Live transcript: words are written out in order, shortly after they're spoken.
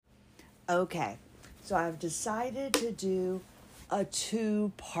Okay, so I've decided to do a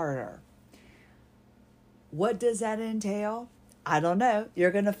two-parter. What does that entail? I don't know.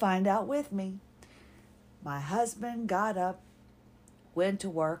 You're going to find out with me. My husband got up, went to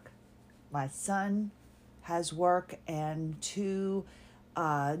work. My son has work and two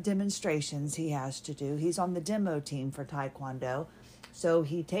demonstrations he has to do. He's on the demo team for Taekwondo. So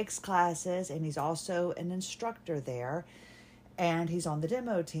he takes classes and he's also an instructor there. And he's on the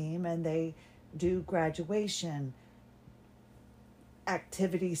demo team and they do graduation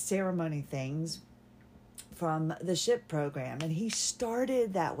activity ceremony things from the SHIP program. And he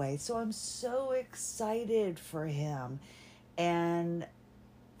started that way. So I'm so excited for him. And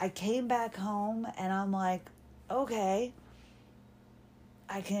I came back home and I'm like, okay,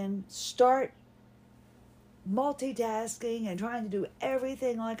 I can start multitasking and trying to do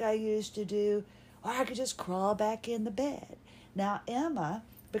everything like I used to do, or I could just crawl back in the bed. Now, Emma,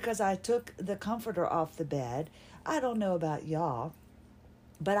 because I took the comforter off the bed, I don't know about y'all,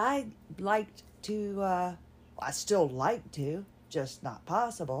 but I liked to, I still like to, just not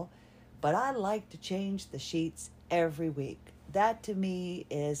possible, but I like to change the sheets every week. That to me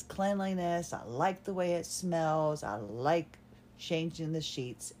is cleanliness. I like the way it smells. I like changing the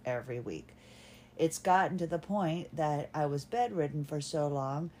sheets every week. It's gotten to the point that I was bedridden for so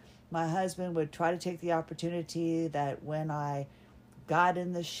long, my husband would try to take the opportunity that when I got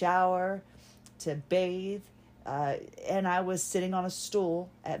in the shower to bathe, and I was sitting on a stool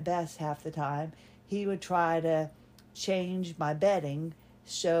at best half the time, he would try to change my bedding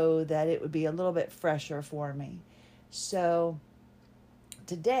so that it would be a little bit fresher for me. So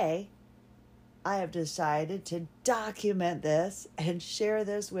today, I have decided to document this and share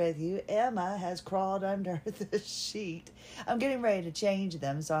this with you. Emma has crawled under the sheet. I'm getting ready to change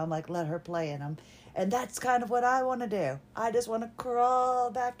them, so I'm like, let her play in them. And that's kind of what I want to do. I just want to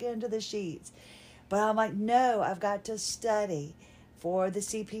crawl back into the sheets. But I'm like, no, I've got to study for the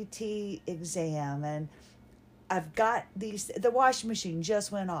CPT exam. And I've got the washing machine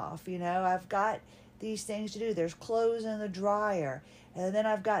just went off, I've got these things to do. There's clothes in the dryer. And then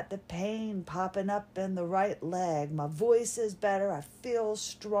I've got the pain popping up in the right leg. My voice is better. I feel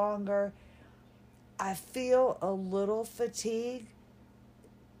stronger. I feel a little fatigue.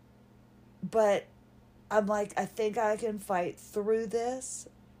 But I'm like, I think I can fight through this.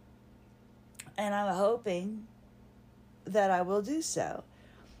 And I'm hoping that I will do so.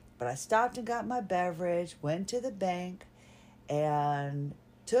 But I stopped and got my beverage, went to the bank, and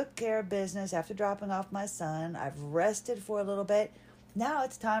took care of business after dropping off my son. I've rested for a little bit. Now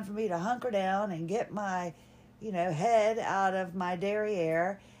it's time for me to hunker down and get my, head out of my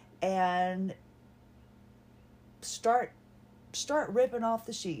derriere and start ripping off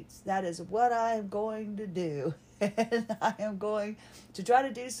the sheets. That is what I am going to do. And I am going to try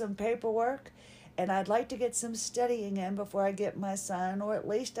to do some paperwork. And I'd like to get some studying in before I get my son, or at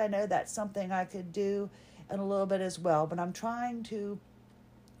least I know that's something I could do in a little bit as well. But I'm trying to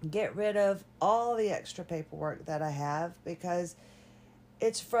get rid of all the extra paperwork that I have because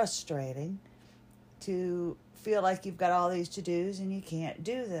it's frustrating to feel like you've got all these to-dos and you can't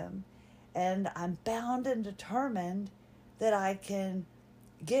do them. And I'm bound and determined that I can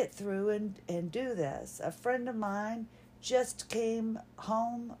get through and do this. A friend of mine just came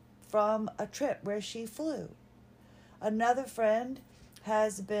home from a trip where she flew. Another friend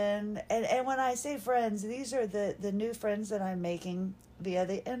has been, and when I say friends, these are the new friends that I'm making via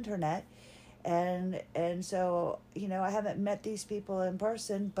the internet. And so, I haven't met these people in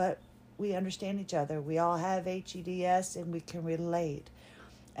person, but we understand each other. We all have HEDS and we can relate.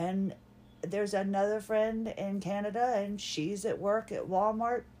 And there's another friend in Canada and she's at work at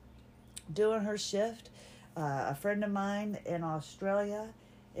Walmart doing her shift. A friend of mine in Australia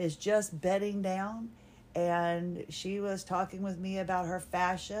is just bedding down, and she was talking with me about her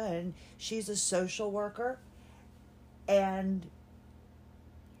fascia, and she's a social worker and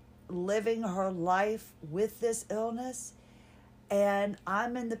living her life with this illness. And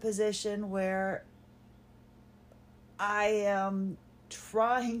I'm in the position where I am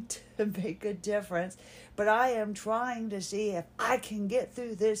trying to make a difference, but I am trying to see if I can get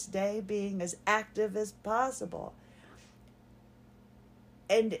through this day being as active as possible.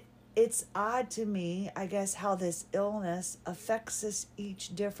 And it's odd to me, I guess, how this illness affects us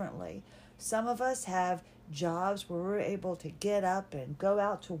each differently. Some of us have jobs where we're able to get up and go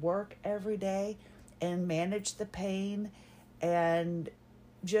out to work every day and manage the pain and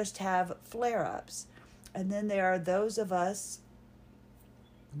just have flare-ups. And then there are those of us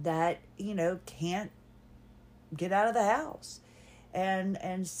that, can't get out of the house.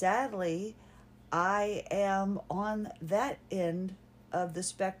 And sadly, I am on that end of the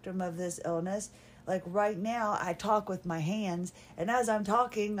spectrum of this illness. Like right now, I talk with my hands, and as I'm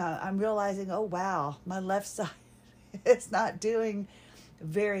talking, I'm realizing, oh wow, my left side is not doing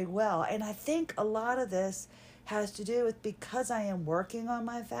very well. And I think a lot of this has to do with, because I am working on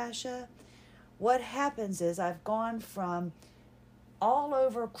my fascia, what happens is I've gone from all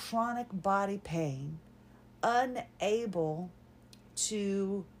over chronic body pain, unable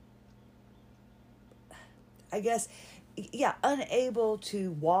to, unable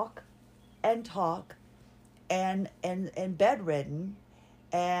to walk and talk, and bedridden,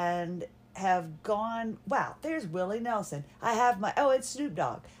 and have gone, wow, there's Willie Nelson. I have it's Snoop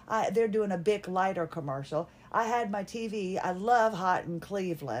Dogg. They're doing a Bic lighter commercial. I had my TV. I love Hot in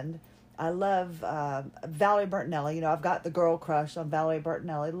Cleveland. I love Valerie Bertinelli. I've got the girl crush on Valerie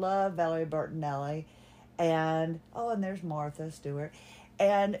Bertinelli. Love Valerie Bertinelli. And there's Martha Stewart.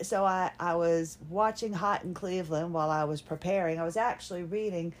 And so I was watching Hot in Cleveland while I was preparing. I was actually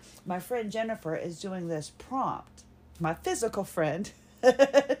reading. My friend Jennifer is doing this prompt. My physical friend,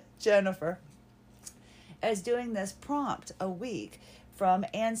 Jennifer, is doing this prompt a week from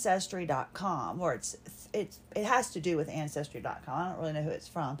Ancestry.com, or it has to do with Ancestry.com. I don't really know who it's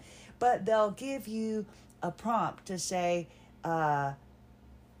from. But they'll give you a prompt to say, tell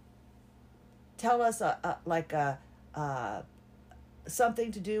us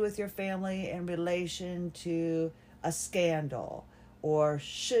something to do with your family in relation to a scandal, or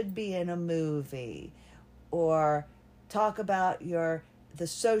should be in a movie, or talk about the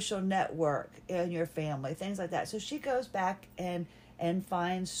social network in your family, things like that. So she goes back and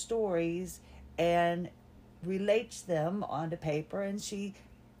finds stories and relates them onto paper, and she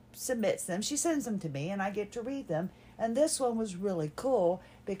submits them. She sends them to me, and I get to read them. And this one was really cool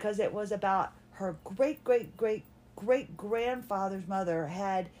because it was about her great-great-great-great-grandfather's mother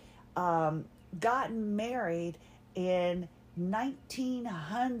had gotten married in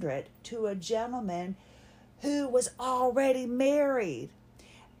 1900 to a gentleman who was already married.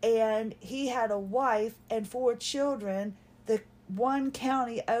 And he had a wife and 4 children, the one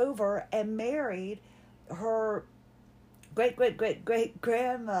county over, and married her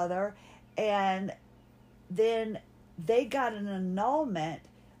great-great-great-great-grandmother. And then they got an annulment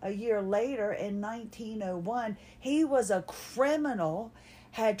a year later in 1901. He was a criminal,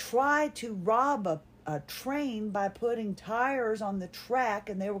 had tried to rob a train by putting tires on the track,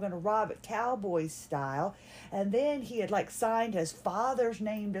 and they were going to rob it cowboy style. And then he had signed his father's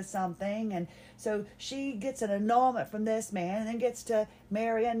name to something, and so she gets an annulment from this man, and then gets to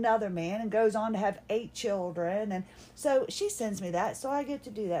marry another man and goes on to have 8 children. And so she sends me that, so I get to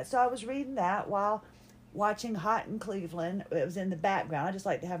do that. So I was reading that while watching Hot in Cleveland. It was in the background. I just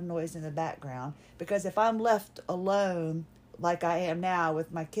like to have noise in the background, because if I'm left alone like I am now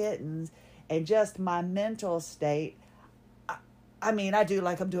with my kittens and just my mental state, I do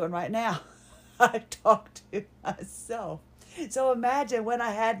like I'm doing right now. I talk to myself. So imagine when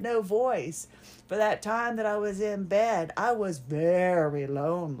I had no voice. For that time that I was in bed, I was very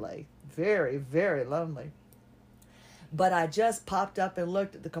lonely. Very, very lonely. But I just popped up and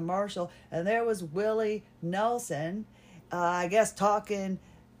looked at the commercial, and there was Willie Nelson, I guess talking,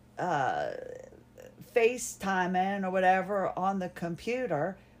 FaceTiming or whatever on the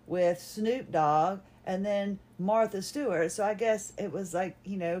computer with Snoop Dogg, and then Martha Stewart. So I guess it was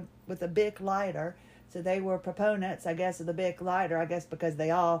with a Bic lighter. So they were proponents, I guess, of the Bic lighter, I guess because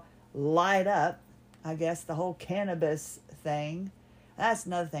they all light up, I guess, the whole cannabis thing. That's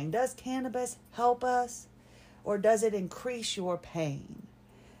another thing. Does cannabis help us, or does it increase your pain?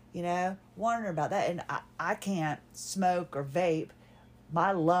 Wondering about that. And I can't smoke or vape.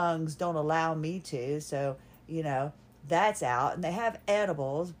 My lungs don't allow me to. So, that's out. And they have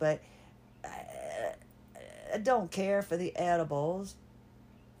edibles, but I don't care for the edibles.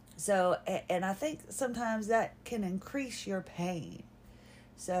 So, and I think sometimes that can increase your pain.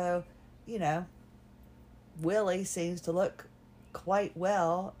 So, Willie seems to look quite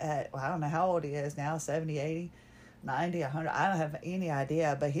well I don't know how old he is now, 70, 80, 90, 100. I don't have any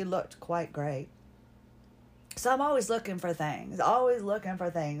idea, but he looked quite great. So I'm always looking for things that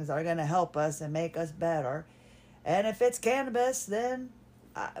are going to help us and make us better. And if it's cannabis, then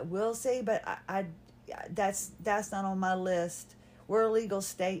we'll see. But that's not on my list. We're a legal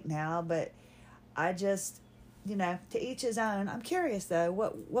state now, but I just, to each his own. I'm curious though,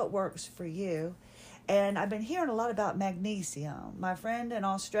 what works for you. And I've been hearing a lot about magnesium. My friend in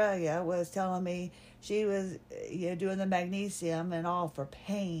Australia was telling me she was doing the magnesium and all for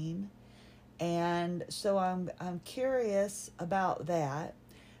pain. And so I'm curious about that.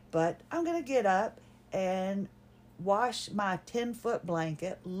 But I'm going to get up and wash my 10-foot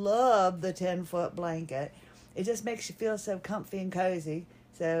blanket. Love the 10-foot blanket. It just makes you feel so comfy and cozy.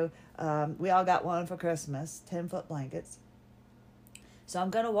 So we all got one for Christmas, 10-foot blankets. So I'm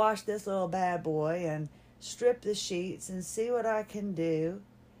going to wash this little bad boy and strip the sheets and see what I can do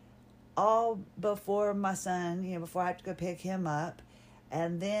all before my son, before I have to go pick him up.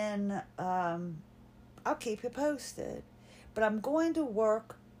 And then I'll keep you posted. But I'm going to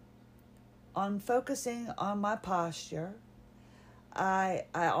work on focusing on my posture. I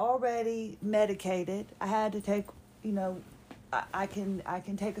already medicated. I had to take, I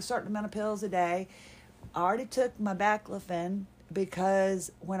can take a certain amount of pills a day. I already took my baclofen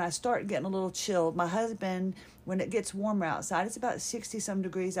because when I start getting a little chilled, my husband, when it gets warmer outside, it's about 60-some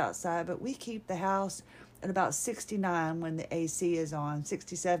degrees outside, but we keep the house at about 69 when the AC is on,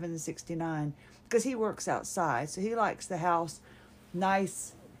 67 to 69, because he works outside. So he likes the house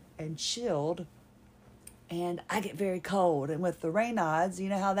nice and chilled, and I get very cold. And with the Raynaud's, you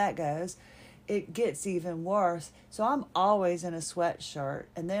know how that goes, it gets even worse. So I'm always in a sweatshirt,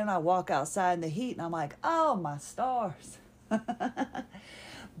 and then I walk outside in the heat, and I'm like, oh, my stars.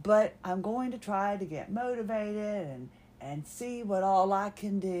 But I'm going to try to get motivated and see what all I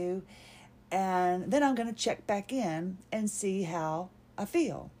can do. And then I'm going to check back in and see how I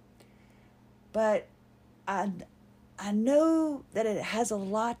feel. But I know that it has a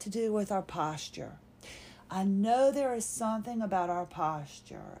lot to do with our posture. I know there is something about our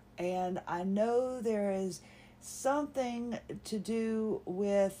posture. And I know there is something to do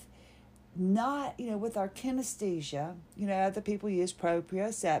with not, with our kinesthesia. Other people use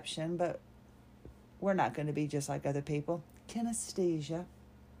proprioception, but we're not going to be just like other people. Kinesthesia.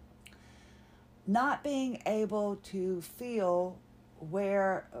 Not being able to feel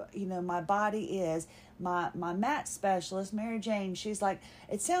where, my body is. My mat specialist, Mary Jane, she's like,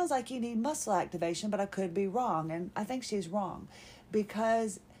 it sounds like you need muscle activation, but I could be wrong. And I think she's wrong,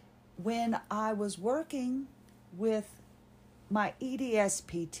 because when I was working with my EDS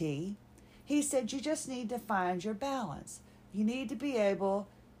PT, he said, you just need to find your balance. You need to be able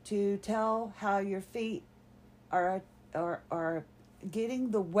to tell how your feet are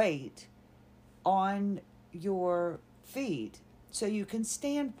getting the weight on your feet so you can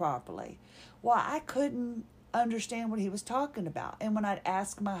stand properly. Well, I couldn't understand what he was talking about. And when I'd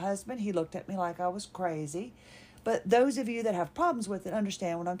ask my husband, he looked at me like I was crazy. But those of you that have problems with it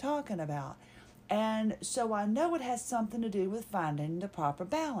understand what I'm talking about. And so I know it has something to do with finding the proper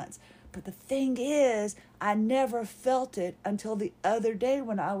balance. But the thing is, I never felt it until the other day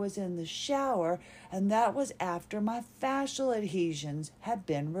when I was in the shower, and that was after my fascial adhesions had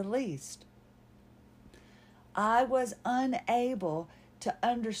been released. I was unable to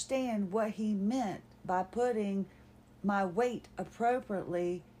understand what he meant by putting my weight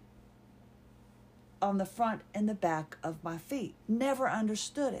appropriately on the front and the back of my feet. Never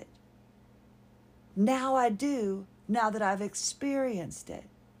understood it. Now I do, now that I've experienced it.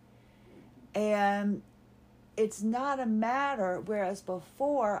 And it's not a matter, whereas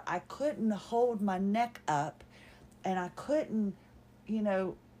before I couldn't hold my neck up and I couldn't,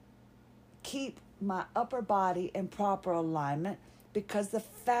 keep my upper body in proper alignment because the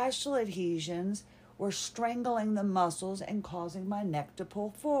fascial adhesions were strangling the muscles and causing my neck to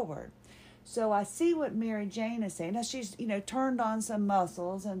pull forward. So I see what Mary Jane is saying. Now she's, turned on some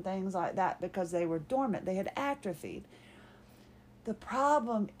muscles and things like that because they were dormant. They had atrophied. The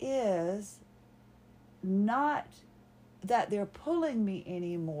problem is not that they're pulling me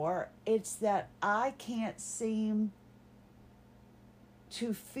anymore. It's that I can't seem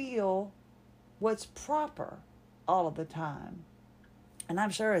to feel what's proper all of the time. And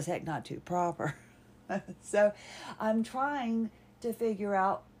I'm sure as heck not too proper. So I'm trying to figure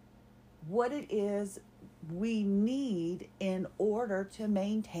out what it is we need in order to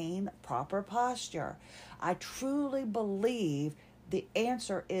maintain proper posture. I truly believe the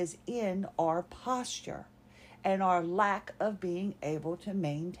answer is in our posture and our lack of being able to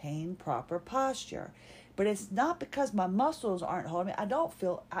maintain proper posture. But it's not because my muscles aren't holding me.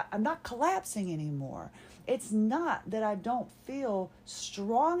 I'm not collapsing anymore. It's not that I don't feel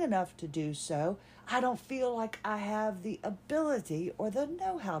strong enough to do so. I don't feel like I have the ability or the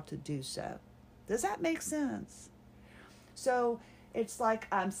know-how to do so. Does that make sense? So it's like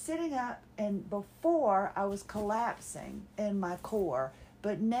I'm sitting up, and before I was collapsing in my core,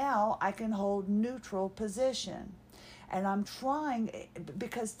 but now I can hold neutral position. And I'm trying,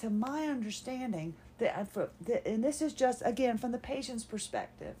 because to my understanding, and this is just, again, from the patient's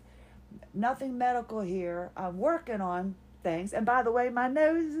perspective, nothing medical here. I'm working on things. And by the way, my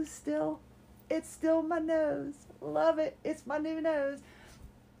nose is still my nose. Love it. It's my new nose.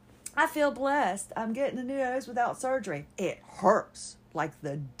 I feel blessed. I'm getting a new nose without surgery. It hurts like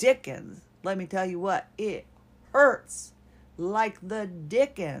the dickens. Let me tell you what, it hurts like the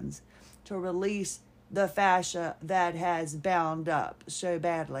dickens to release the fascia that has bound up so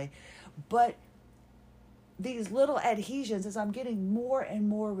badly. But these little adhesions, as I'm getting more and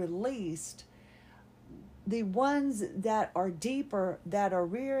more released, the ones that are deeper, that are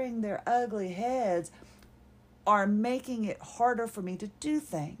rearing their ugly heads, are making it harder for me to do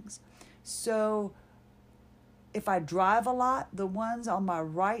things. So if I drive a lot, the ones on my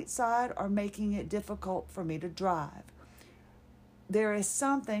right side are making it difficult for me to drive. There is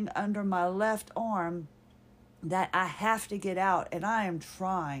something under my left arm that I have to get out, and I am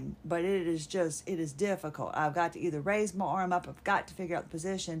trying, but it is difficult. I've got to either raise my arm up, I've got to figure out the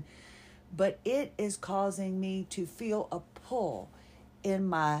position, but it is causing me to feel a pull in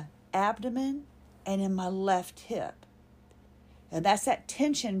my abdomen and in my left hip. And that's that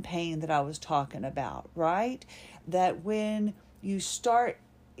tension pain that I was talking about, right? That when you start,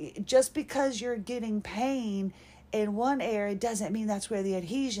 just because you're getting pain in one area doesn't mean that's where the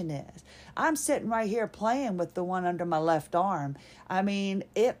adhesion is. I'm sitting right here playing with the one under my left arm. I mean,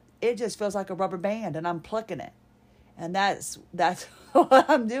 it just feels like a rubber band, and I'm plucking it. And that's what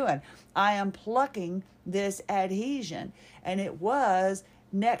I'm doing. I am plucking this adhesion. And it was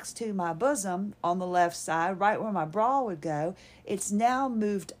next to my bosom on the left side, right where my bra would go. It's now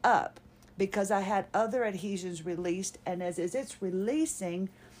moved up because I had other adhesions released. And as it's releasing,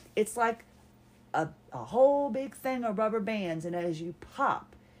 it's like a whole big thing of rubber bands. And as you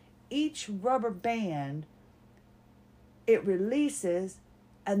pop each rubber band, it releases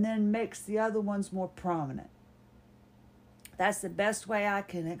and then makes the other ones more prominent. That's the best way I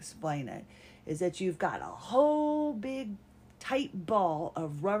can explain it, is that you've got a whole big tight ball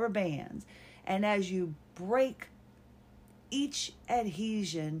of rubber bands, and as you break each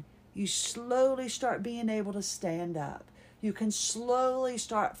adhesion, you slowly start being able to stand up. You can slowly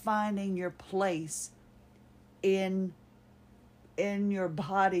start finding your place in your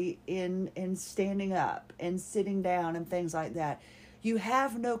body, in standing up and sitting down and things like that. You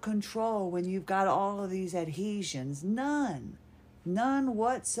have no control when you've got all of these adhesions. None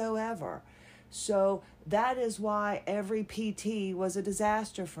whatsoever. So that is why every PT was a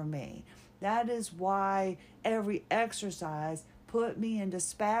disaster for me. That is why every exercise put me into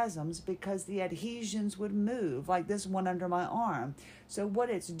spasms, because the adhesions would move, like this one under my arm. So what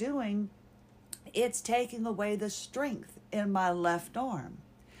it's doing, it's taking away the strength in my left arm.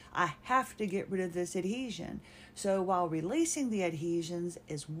 I have to get rid of this adhesion. So while releasing the adhesions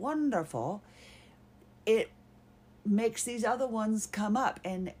is wonderful, it makes these other ones come up.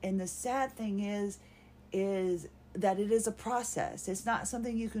 And the sad thing is that it is a process. It's not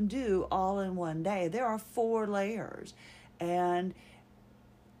something you can do all in one day. There are 4 layers, and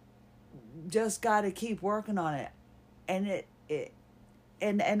just got to keep working on it.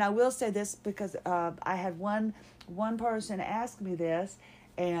 And I will say this because I had one person ask me this,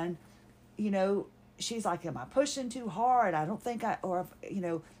 and she's like, am I pushing too hard? I don't think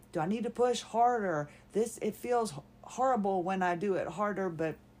do I need to push harder? It feels horrible when I do it harder,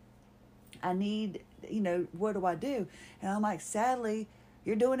 but I need, what do I do? And I'm like, sadly,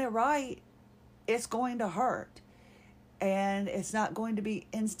 you're doing it right. It's going to hurt, and it's not going to be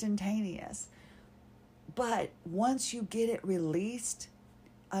instantaneous. But once you get it released,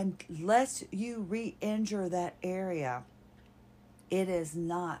 unless you re-injure that area, it is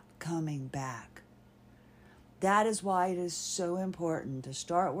not coming back. That is why it is so important to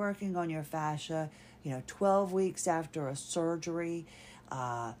start working on your fascia, 12 weeks after a surgery,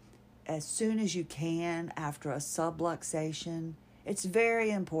 as soon as you can after a subluxation. It's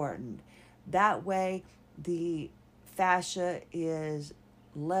very important. That way, the fascia is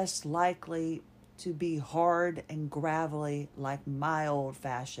less likely to be hard and gravelly like my old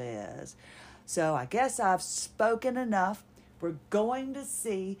fascia is. So I guess I've spoken enough. We're going to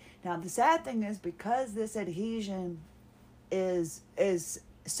see. Now, the sad thing is, because this adhesion is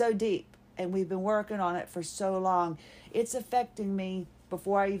so deep and we've been working on it for so long, it's affecting me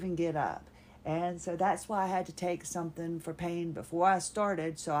before I even get up. And so that's why I had to take something for pain before I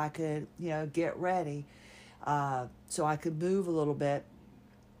started, so I could, get ready, so I could move a little bit.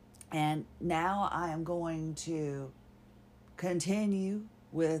 And now I am going to continue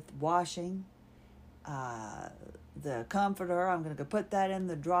with washing the comforter. I'm going to put that in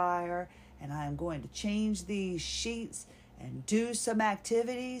the dryer, and I am going to change these sheets and do some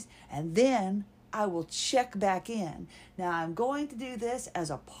activities, and then I will check back in. Now, I'm going to do this as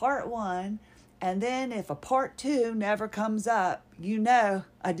a part 1, and then if a part 2 never comes up,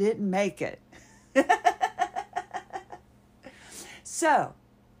 I didn't make it. So,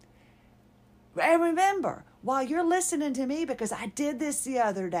 And remember, while you're listening to me, because I did this the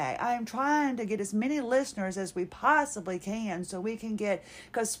other day, I am trying to get as many listeners as we possibly can, so we can get,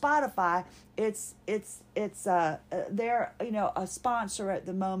 because Spotify, they're a sponsor at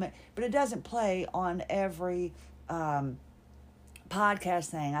the moment, but it doesn't play on every podcast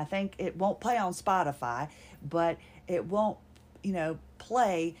thing. I think it won't play on Spotify, but it won't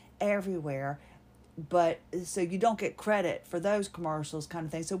play everywhere. But so you don't get credit for those commercials kind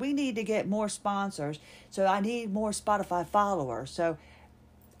of thing. So we need to get more sponsors. So I need more Spotify followers. So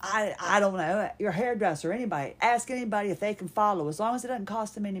I don't know, your hairdresser, anybody, ask anybody if they can follow, as long as it doesn't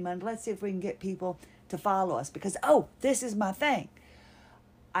cost them any money. Let's see if we can get people to follow us, because, this is my thing.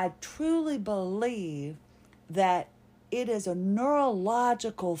 I truly believe that it is a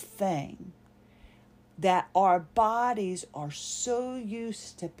neurological thing that our bodies are so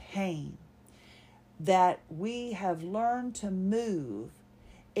used to pain that we have learned to move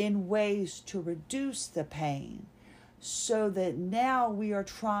in ways to reduce the pain, so that now we are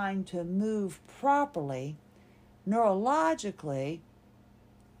trying to move properly. Neurologically,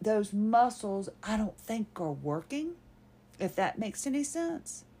 those muscles, I don't think, are working, if that makes any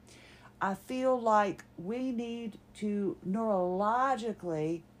sense. I feel like we need to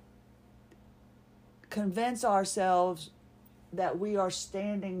neurologically convince ourselves that we are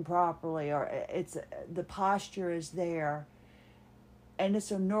standing properly, or it's the posture is there, and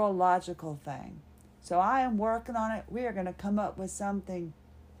it's a neurological thing. So I am working on it. We are going to come up with something,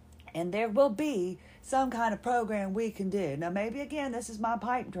 and there will be some kind of program we can do. Now, maybe again, this is my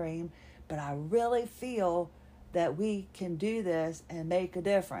pipe dream, but I really feel that we can do this and make a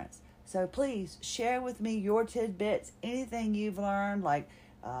difference. So please share with me your tidbits, anything you've learned. Like,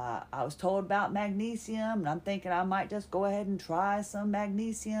 I was told about magnesium, and I'm thinking I might just go ahead and try some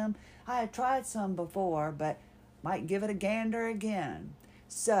magnesium. I had tried some before, but might give it a gander again.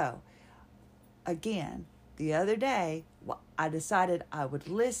 So, again, the other day, I decided I would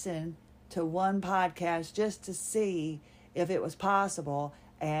listen to one podcast just to see if it was possible,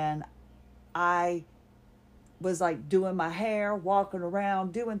 and I was like doing my hair, walking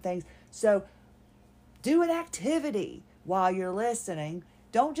around, doing things. So, do an activity while you're listening.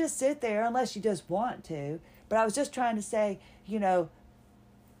 Don't just sit there unless you just want to. But I was just trying to say,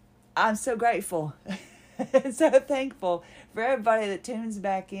 I'm so grateful and so thankful for everybody that tunes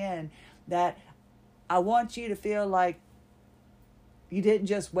back in, that I want you to feel like you didn't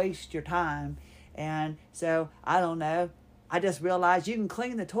just waste your time. And so, I don't know, I just realized you can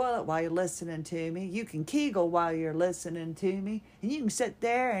clean the toilet while you're listening to me. You can Kegel while you're listening to me. And you can sit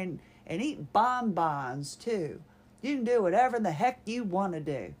there and eat bonbons too. You can do whatever the heck you want to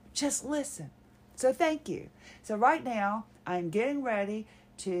do. Just listen. So thank you. So right now, I'm getting ready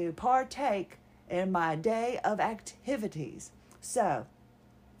to partake in my day of activities. So,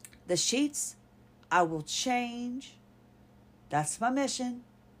 the sheets, I will change. That's my mission.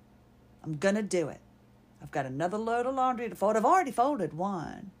 I'm going to do it. I've got another load of laundry to fold. I've already folded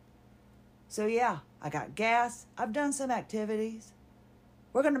one. So yeah, I got gas. I've done some activities.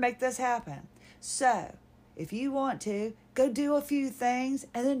 We're going to make this happen. So, if you want to, go do a few things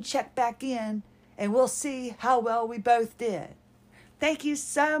and then check back in, and we'll see how well we both did. Thank you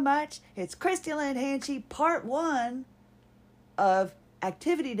so much. It's Christy Lynn Hanchy, part 1 of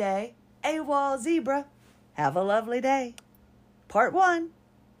Activity Day, AWOL Zebra. Have a lovely day. Part 1.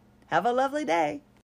 Have a lovely day.